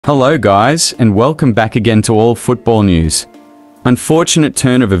Hello guys, and welcome back again to All Football News. Unfortunate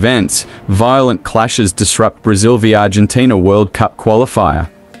turn of events, violent clashes disrupt Brazil v Argentina World Cup qualifier.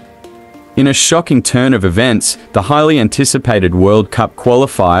 In a shocking turn of events, the highly anticipated World Cup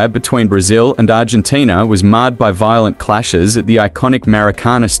qualifier between Brazil and Argentina was marred by violent clashes at the iconic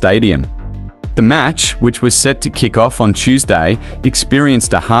Maracana Stadium. The match, which was set to kick off on Tuesday,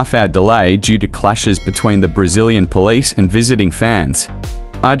 experienced a half-hour delay due to clashes between the Brazilian police and visiting fans.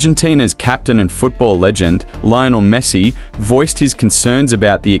 Argentina's captain and football legend, Lionel Messi, voiced his concerns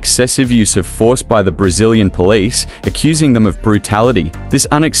about the excessive use of force by the Brazilian police, accusing them of brutality. This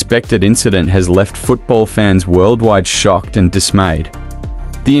unexpected incident has left football fans worldwide shocked and dismayed.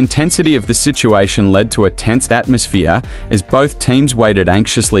 The intensity of the situation led to a tense atmosphere as both teams waited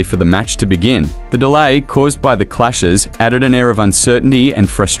anxiously for the match to begin. The delay, caused by the clashes, added an air of uncertainty and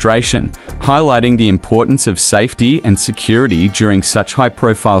frustration, highlighting the importance of safety and security during such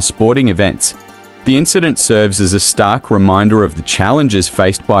high-profile sporting events. The incident serves as a stark reminder of the challenges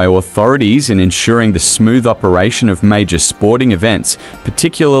faced by authorities in ensuring the smooth operation of major sporting events,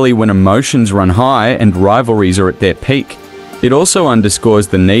 particularly when emotions run high and rivalries are at their peak. It also underscores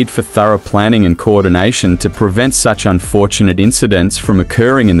the need for thorough planning and coordination to prevent such unfortunate incidents from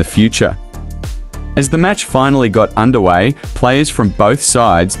occurring in the future. As the match finally got underway, players from both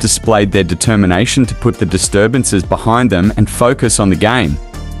sides displayed their determination to put the disturbances behind them and focus on the game.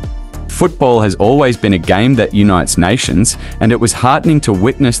 Football has always been a game that unites nations, and it was heartening to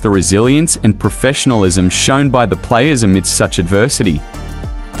witness the resilience and professionalism shown by the players amidst such adversity.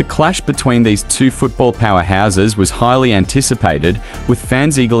 The clash between these two football powerhouses was highly anticipated, with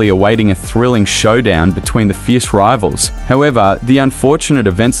fans eagerly awaiting a thrilling showdown between the fierce rivals. However, the unfortunate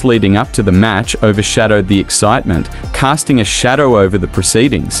events leading up to the match overshadowed the excitement, casting a shadow over the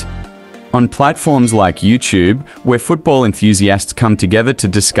proceedings. On platforms like YouTube, where football enthusiasts come together to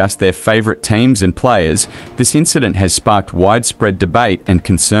discuss their favorite teams and players, this incident has sparked widespread debate and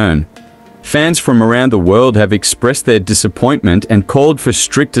concern. Fans from around the world have expressed their disappointment and called for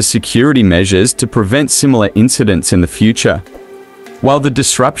stricter security measures to prevent similar incidents in the future. While the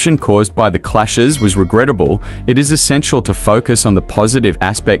disruption caused by the clashes was regrettable, it is essential to focus on the positive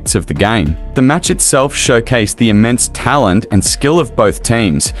aspects of the game. The match itself showcased the immense talent and skill of both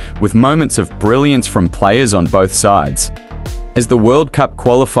teams, with moments of brilliance from players on both sides. As the World Cup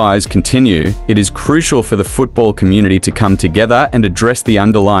qualifiers continue, it is crucial for the football community to come together and address the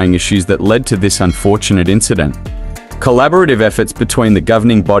underlying issues that led to this unfortunate incident. Collaborative efforts between the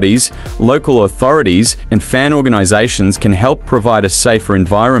governing bodies, local authorities, and fan organizations can help provide a safer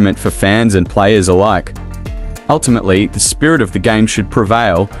environment for fans and players alike. Ultimately, the spirit of the game should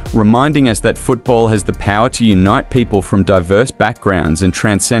prevail, reminding us that football has the power to unite people from diverse backgrounds and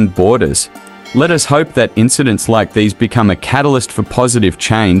transcend borders. Let us hope that incidents like these become a catalyst for positive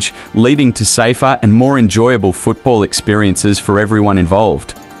change, leading to safer and more enjoyable football experiences for everyone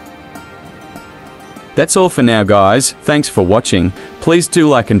involved. That's all for now, guys. Thanks for watching. Please do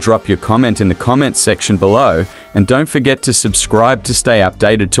like and drop your comment in the comments section below, and don't forget to subscribe to stay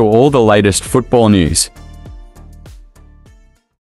updated to all the latest football news.